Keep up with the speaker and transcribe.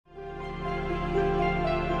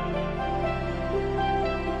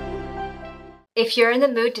If you're in the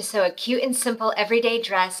mood to sew a cute and simple everyday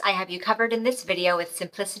dress, I have you covered in this video with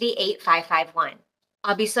Simplicity 8551.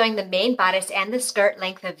 I'll be sewing the main bodice and the skirt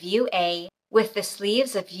length of view A with the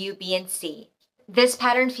sleeves of view B and C. This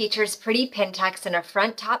pattern features pretty pin tucks and a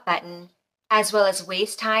front top button, as well as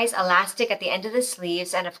waist ties, elastic at the end of the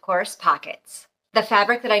sleeves, and of course, pockets. The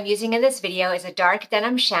fabric that I'm using in this video is a dark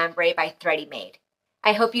denim chambray by Thready Made.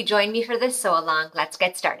 I hope you join me for this sew along. Let's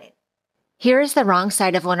get started. Here is the wrong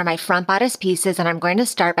side of one of my front bodice pieces, and I'm going to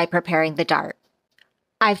start by preparing the dart.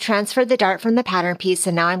 I've transferred the dart from the pattern piece,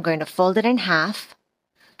 and now I'm going to fold it in half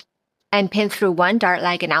and pin through one dart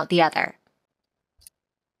leg and out the other.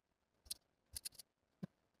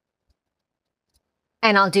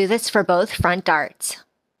 And I'll do this for both front darts.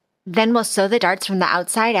 Then we'll sew the darts from the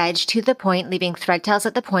outside edge to the point, leaving thread tails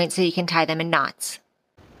at the point so you can tie them in knots.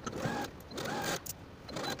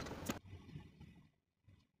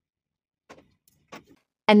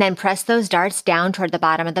 And then press those darts down toward the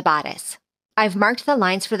bottom of the bodice. I've marked the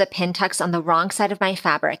lines for the pin tucks on the wrong side of my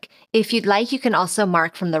fabric. If you'd like, you can also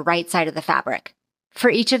mark from the right side of the fabric. For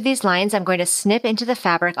each of these lines, I'm going to snip into the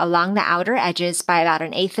fabric along the outer edges by about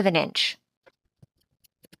 1/8 of an inch.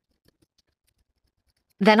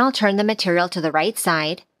 Then I'll turn the material to the right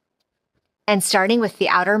side, and starting with the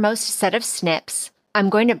outermost set of snips, I'm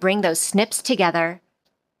going to bring those snips together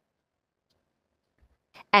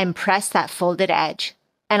and press that folded edge.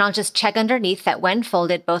 And I'll just check underneath that when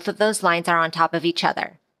folded, both of those lines are on top of each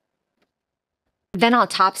other. Then I'll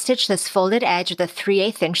top stitch this folded edge with a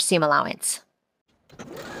 3/8 inch seam allowance.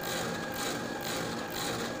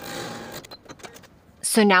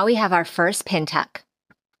 So now we have our first pin tuck.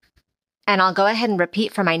 And I'll go ahead and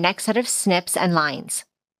repeat for my next set of snips and lines,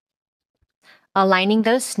 aligning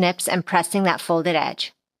those snips and pressing that folded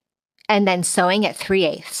edge, and then sewing at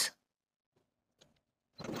 3/8.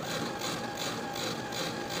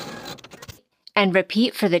 And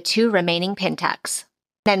repeat for the 2 remaining pin tucks.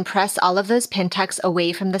 Then press all of those pin tucks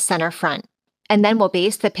away from the center front. And then we'll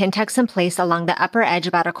baste the pin tucks in place along the upper edge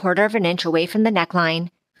about 1/4 of an inch away from the neckline,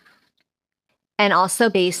 and also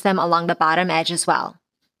baste them along the bottom edge as well.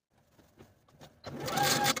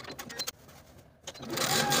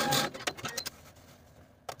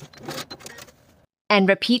 And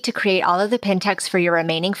repeat to create all of the pin tucks for your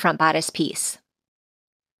remaining front bodice piece.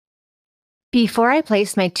 Before I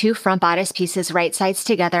place my 2 front bodice pieces right sides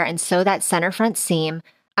together and sew that center front seam,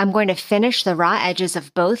 I'm going to finish the raw edges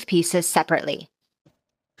of both pieces separately.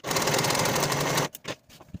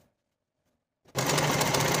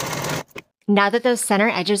 Now that those center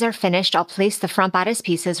edges are finished, I'll place the front bodice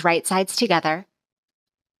pieces right sides together,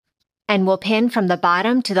 and we'll pin from the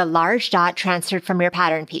bottom to the large dot transferred from your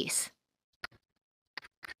pattern piece.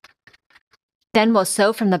 Then we'll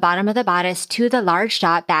sew from the bottom of the bodice to the large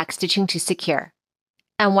dot, backstitching to secure.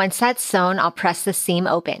 And once that's sewn, I'll press the seam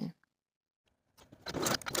open.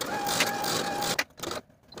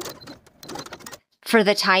 For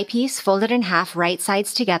the tie piece, fold it in half right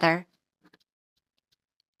sides together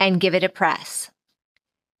and give it a press.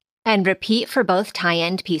 And repeat for both tie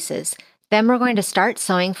end pieces. Then we're going to start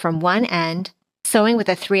sewing from one end, sewing with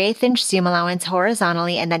a 3/8 inch seam allowance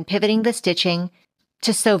horizontally and then pivoting the stitching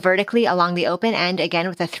to sew vertically along the open end, again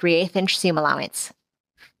with a 3/8 inch seam allowance.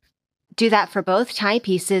 Do that for both tie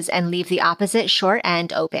pieces and leave the opposite short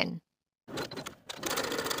end open.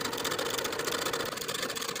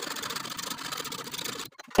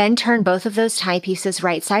 Then turn both of those tie pieces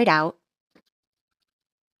right side out.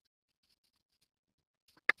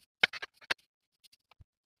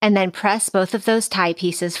 And then press both of those tie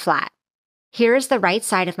pieces flat. Here is the right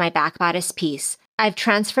side of my back bodice piece. I've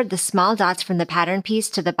transferred the small dots from the pattern piece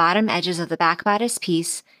to the bottom edges of the back bodice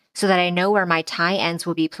piece so that I know where my tie ends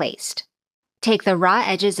will be placed. Take the raw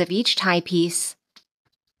edges of each tie piece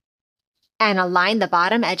and align the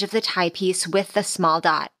bottom edge of the tie piece with the small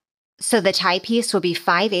dot. So the tie piece will be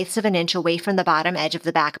 5/8 of an inch away from the bottom edge of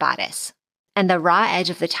the back bodice. And the raw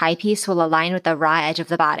edge of the tie piece will align with the raw edge of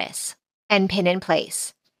the bodice and pin in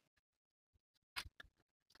place.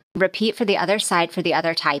 Repeat for the other side for the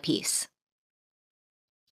other tie piece.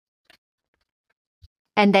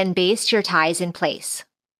 And then baste your ties in place.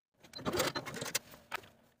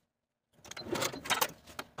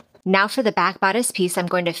 Now for the back bodice piece, I'm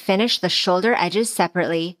going to finish the shoulder edges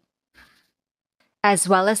separately, as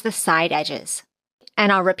well as the side edges.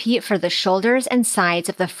 And I'll repeat for the shoulders and sides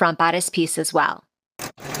of the front bodice piece as well.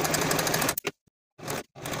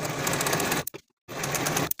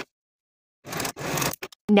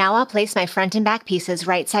 Now I'll place my front and back pieces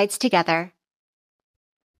right sides together,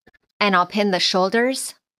 and I'll pin the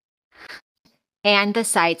shoulders and the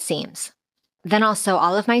side seams. Then I'll sew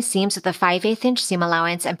all of my seams with a 5/8 inch seam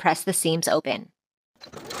allowance and press the seams open.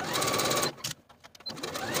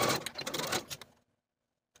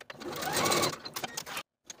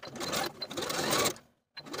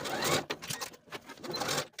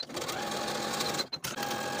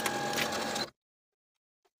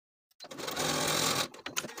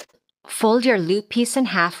 Fold your loop piece in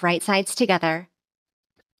half right sides together,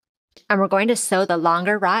 and we're going to sew the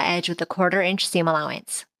longer raw edge with a 1/4 inch seam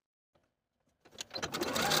allowance.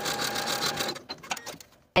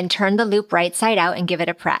 And turn the loop right side out and give it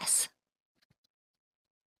a press.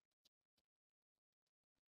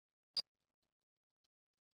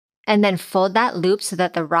 And then fold that loop so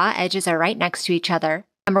that the raw edges are right next to each other,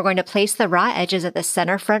 and we're going to place the raw edges at the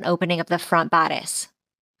center front opening of the front bodice.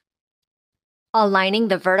 Aligning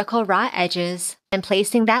the vertical raw edges and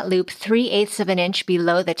placing that loop 3/8 of an inch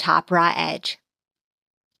below the top raw edge.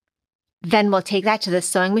 Then we'll take that to the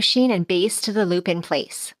sewing machine and baste the loop in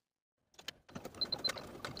place.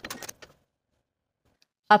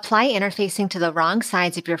 Apply interfacing to the wrong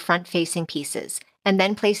sides of your front-facing pieces, and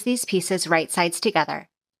then place these pieces right sides together.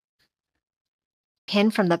 Pin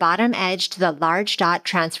from the bottom edge to the large dot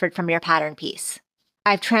transferred from your pattern piece.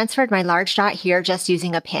 I've transferred my large dot here just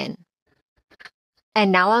using a pin. And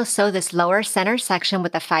now I'll sew this lower center section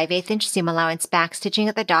with a 5/8 inch seam allowance, backstitching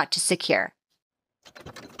at the dot to secure.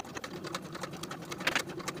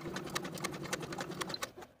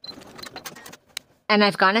 And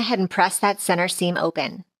I've gone ahead and pressed that center seam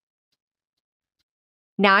open.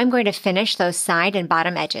 Now I'm going to finish those side and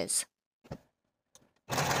bottom edges.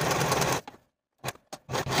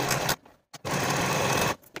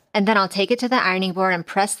 And then I'll take it to the ironing board and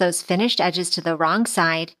press those finished edges to the wrong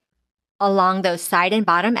side along those side and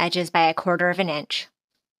bottom edges by a 1/4 of an inch.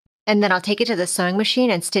 And then I'll take it to the sewing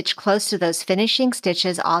machine and stitch close to those finishing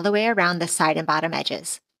stitches all the way around the side and bottom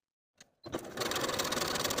edges.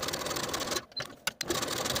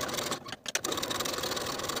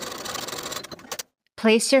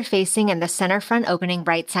 Place your facing and the center front opening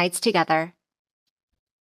right sides together,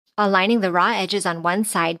 aligning the raw edges on one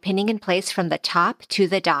side, pinning in place from the top to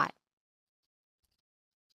the dot.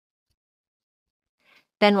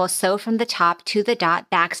 Then we'll sew from the top to the dot,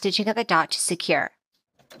 backstitching at the dot to secure.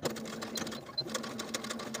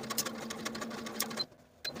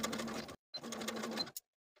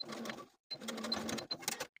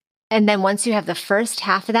 And then once you have the first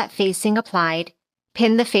half of that facing applied,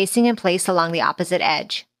 pin the facing in place along the opposite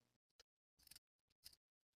edge.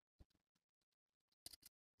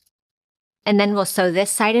 And then we'll sew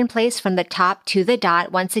this side in place from the top to the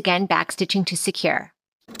dot, once again backstitching to secure.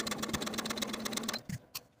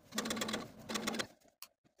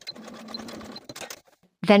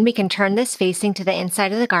 Then we can turn this facing to the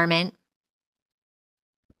inside of the garment.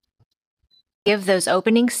 Give those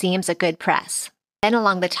opening seams a good press. Then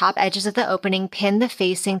along the top edges of the opening, pin the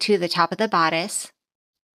facing to the top of the bodice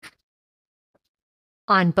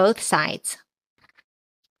on both sides,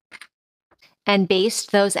 and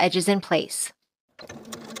baste those edges in place.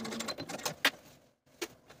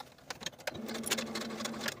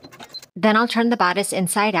 Then I'll turn the bodice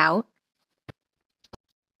inside out,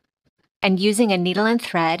 and using a needle and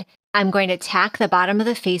thread, I'm going to tack the bottom of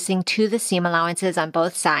the facing to the seam allowances on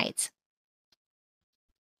both sides.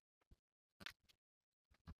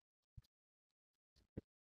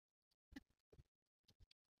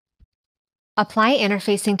 Apply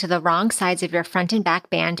interfacing to the wrong sides of your front and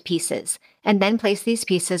back band pieces, and then place these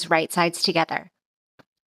pieces right sides together,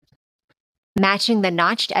 matching the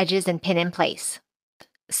notched edges and pin in place.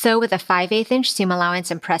 Sew with a 5/8 inch seam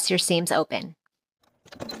allowance and press your seams open.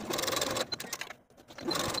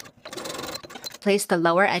 Place the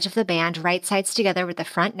lower edge of the band right sides together with the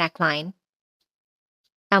front neckline,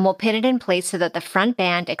 and we'll pin it in place so that the front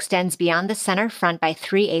band extends beyond the center front by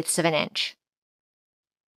 3/8 of an inch.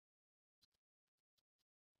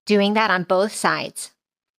 Doing that on both sides.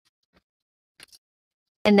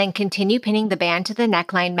 And then continue pinning the band to the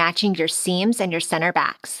neckline, matching your seams and your center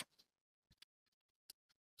backs.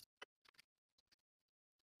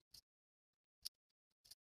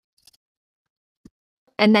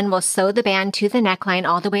 And then we'll sew the band to the neckline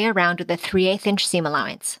all the way around with a 3/8 inch seam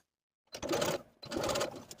allowance.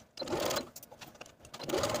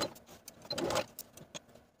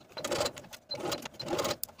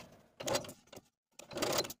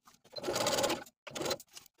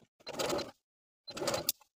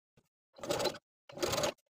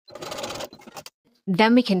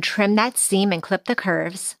 Then we can trim that seam and clip the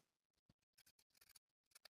curves.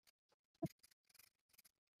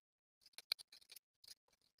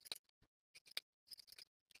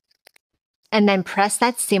 And then press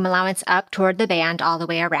that seam allowance up toward the band all the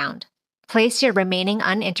way around. Place your remaining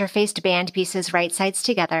uninterfaced band pieces right sides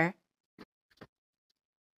together,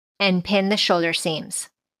 and pin the shoulder seams.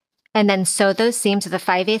 And then sew those seams with a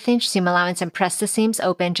 5/8 inch seam allowance and press the seams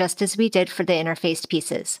open just as we did for the interfaced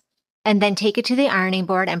pieces. And then take it to the ironing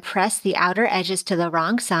board and press the outer edges to the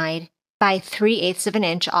wrong side by 3/8 of an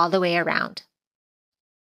inch all the way around.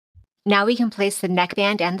 Now we can place the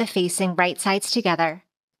neckband and the facing right sides together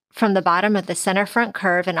from the bottom of the center front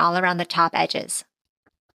curve and all around the top edges.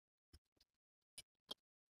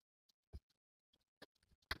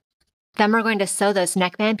 Then we're going to sew those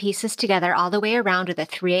neckband pieces together all the way around with a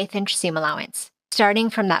 3/8 inch seam allowance, starting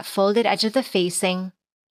from that folded edge of the facing,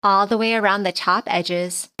 all the way around the top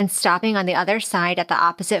edges, and stopping on the other side at the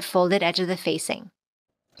opposite folded edge of the facing.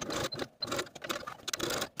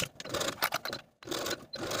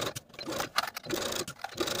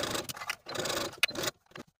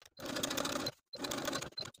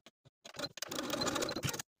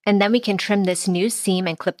 And then we can trim this new seam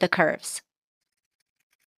and clip the curves.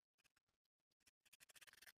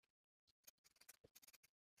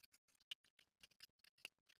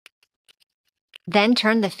 Then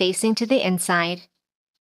turn the facing to the inside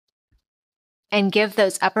and give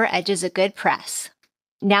those upper edges a good press.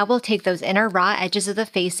 Now we'll take those inner raw edges of the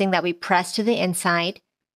facing that we pressed to the inside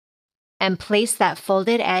and place that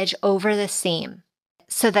folded edge over the seam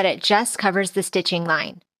so that it just covers the stitching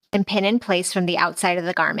line and pin in place from the outside of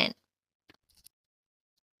the garment.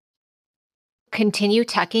 Continue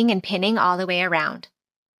tucking and pinning all the way around.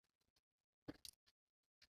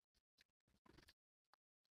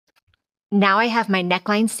 Now I have my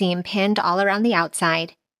neckline seam pinned all around the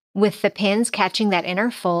outside, with the pins catching that inner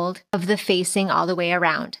fold of the facing all the way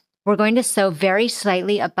around. We're going to sew very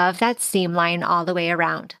slightly above that seam line all the way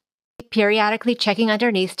around, periodically checking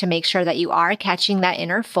underneath to make sure that you are catching that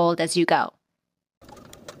inner fold as you go.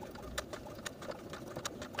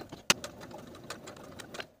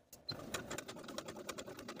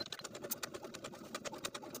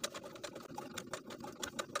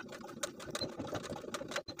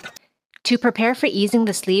 To prepare for easing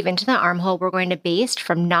the sleeve into the armhole, we're going to baste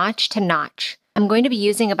from notch to notch. I'm going to be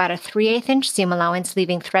using about a 3/8 inch seam allowance,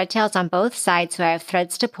 leaving thread tails on both sides so I have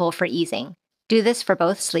threads to pull for easing. Do this for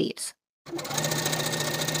both sleeves.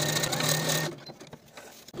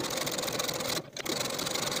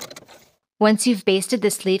 Once you've basted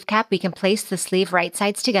the sleeve cap, we can place the sleeve right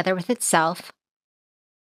sides together with itself.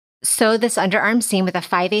 Sew this underarm seam with a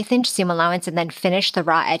 5/8 inch seam allowance and then finish the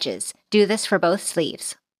raw edges. Do this for both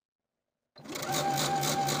sleeves.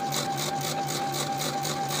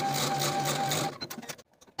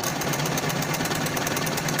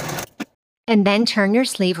 And then turn your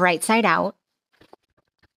sleeve right side out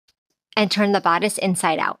and turn the bodice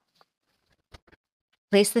inside out.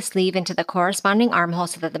 Place the sleeve into the corresponding armhole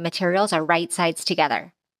so that the materials are right sides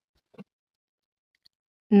together.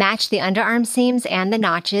 Match the underarm seams and the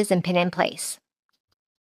notches and pin in place.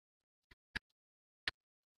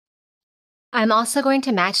 I'm also going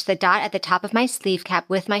to match the dot at the top of my sleeve cap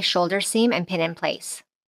with my shoulder seam and pin in place.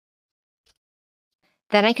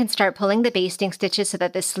 Then I can start pulling the basting stitches so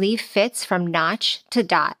that the sleeve fits from notch to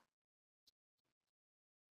dot.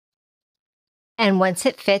 And once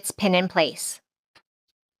it fits, pin in place.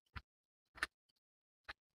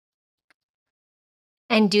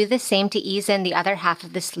 And do the same to ease in the other half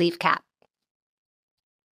of the sleeve cap.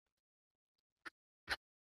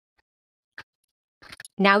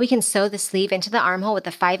 Now we can sew the sleeve into the armhole with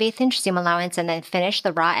a 5/8 inch seam allowance and then finish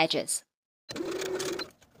the raw edges.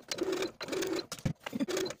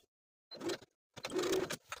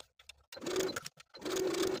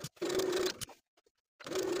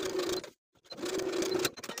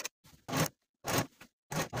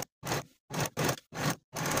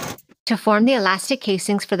 To form the elastic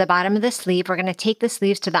casings for the bottom of the sleeve, we're going to take the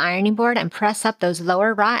sleeves to the ironing board and press up those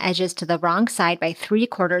lower raw edges to the wrong side by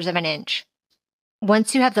 3/4 of an inch.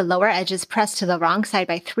 Once you have the lower edges pressed to the wrong side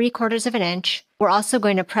by 3/4 of an inch, we're also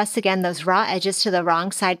going to press again those raw edges to the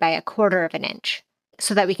wrong side by 1/4 of an inch,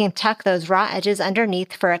 so that we can tuck those raw edges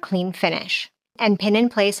underneath for a clean finish, and pin in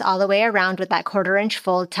place all the way around with that 1/4 inch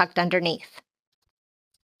fold tucked underneath.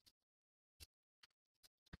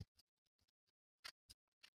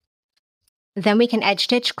 Then we can edge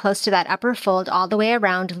stitch close to that upper fold all the way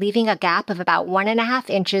around, leaving a gap of about 1.5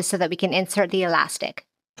 inches so that we can insert the elastic.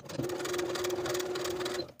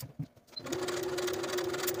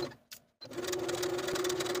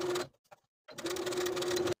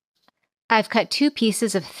 I've cut 2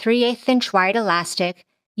 pieces of 3/8 inch wide elastic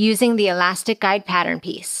using the elastic guide pattern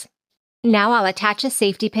piece. Now I'll attach a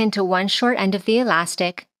safety pin to one short end of the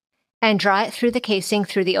elastic and draw it through the casing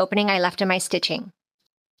through the opening I left in my stitching.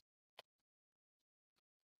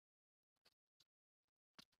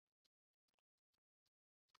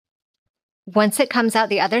 Once it comes out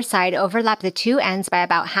the other side, overlap the two ends by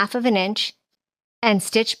about 1/2 inch and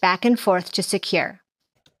stitch back and forth to secure.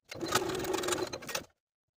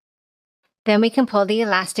 Then we can pull the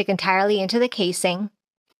elastic entirely into the casing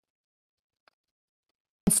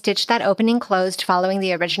and stitch that opening closed following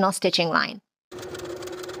the original stitching line.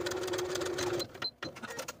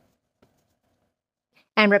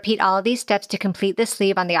 And repeat all of these steps to complete the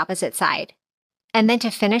sleeve on the opposite side. And then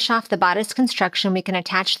to finish off the bodice construction, we can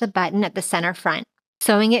attach the button at the center front,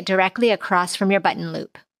 sewing it directly across from your button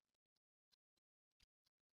loop.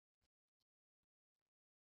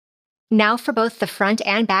 Now for both the front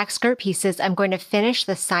and back skirt pieces, I'm going to finish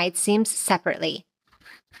the side seams separately,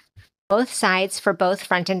 both sides for both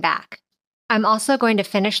front and back. I'm also going to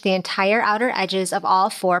finish the entire outer edges of all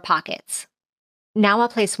 4 pockets. Now I'll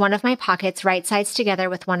place one of my pockets right sides together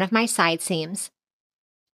with one of my side seams,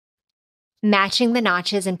 matching the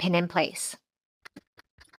notches and pin in place.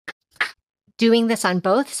 Doing this on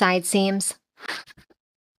both side seams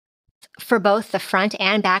for both the front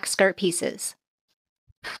and back skirt pieces.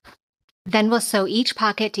 Then we'll sew each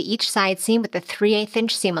pocket to each side seam with a 3/8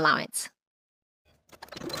 inch seam allowance.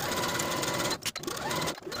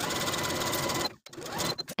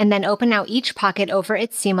 And then open out each pocket over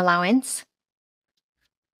its seam allowance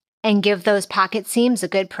and give those pocket seams a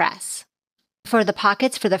good press. For the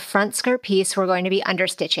pockets for the front skirt piece, we're going to be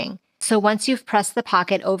understitching. So once you've pressed the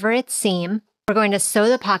pocket over its seam, we're going to sew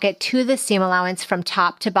the pocket to the seam allowance from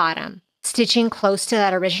top to bottom, stitching close to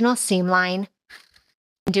that original seam line,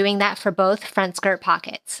 and doing that for both front skirt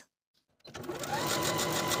pockets.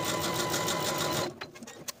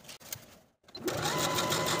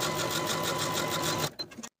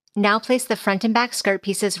 Now place the front and back skirt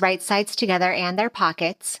pieces right sides together and their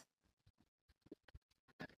pockets.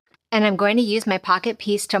 And I'm going to use my pocket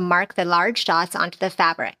piece to mark the large dots onto the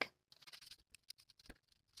fabric.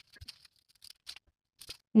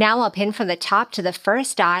 Now I'll pin from the top to the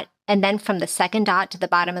first dot and then from the second dot to the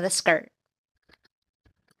bottom of the skirt,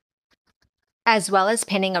 as well as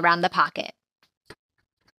pinning around the pocket.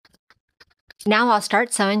 Now I'll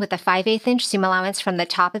start sewing with a 5/8 inch seam allowance from the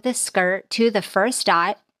top of the skirt to the first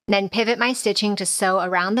dot, then pivot my stitching to sew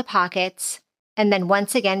around the pockets, and then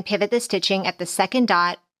once again pivot the stitching at the second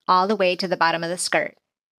dot all the way to the bottom of the skirt.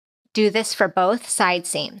 Do this for both side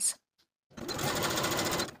seams.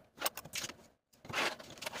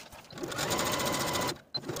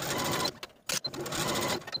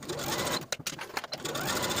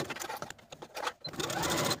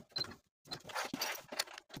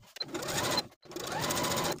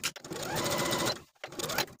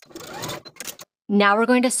 Now we're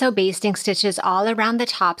going to sew basting stitches all around the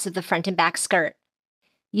tops of the front and back skirt.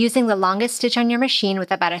 Using the longest stitch on your machine with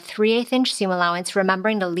about a 3/8 inch seam allowance,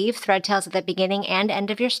 remembering to leave thread tails at the beginning and end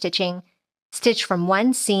of your stitching, stitch from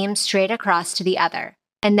one seam straight across to the other.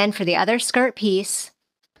 And then for the other skirt piece,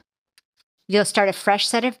 you'll start a fresh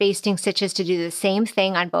set of basting stitches to do the same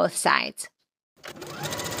thing on both sides.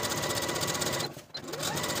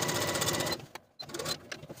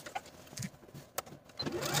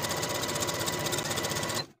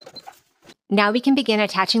 Now we can begin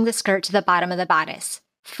attaching the skirt to the bottom of the bodice.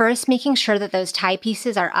 First, making sure that those tie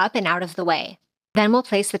pieces are up and out of the way. Then we'll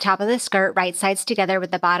place the top of the skirt right sides together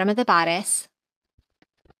with the bottom of the bodice.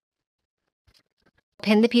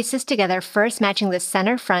 Pin the pieces together, first matching the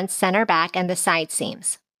center front, center back, and the side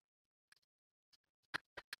seams.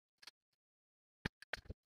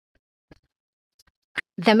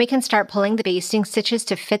 Then we can start pulling the basting stitches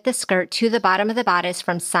to fit the skirt to the bottom of the bodice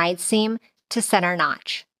from side seam to center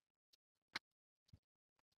notch.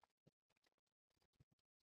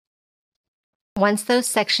 Once those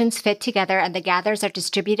sections fit together and the gathers are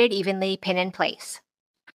distributed evenly, pin in place.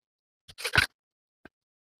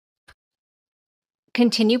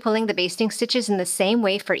 Continue pulling the basting stitches in the same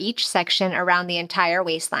way for each section around the entire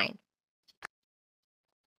waistline.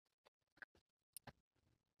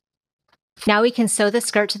 Now we can sew the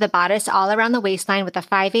skirt to the bodice all around the waistline with a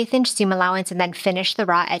 5/8 inch seam allowance and then finish the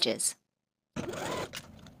raw edges.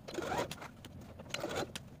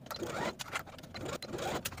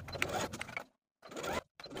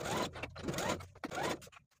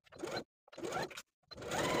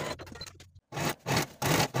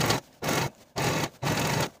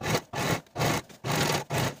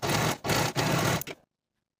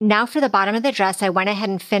 Now for the bottom of the dress, I went ahead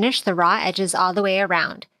and finished the raw edges all the way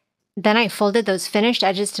around. Then I folded those finished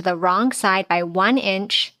edges to the wrong side by 1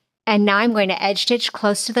 inch, and now I'm going to edge stitch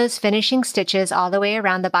close to those finishing stitches all the way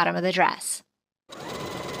around the bottom of the dress.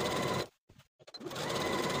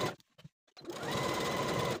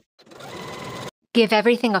 Give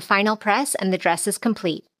everything a final press and the dress is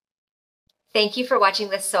complete. Thank you for watching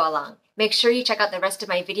this sew along. Make sure you check out the rest of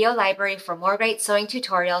my video library for more great sewing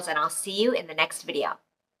tutorials, and I'll see you in the next video.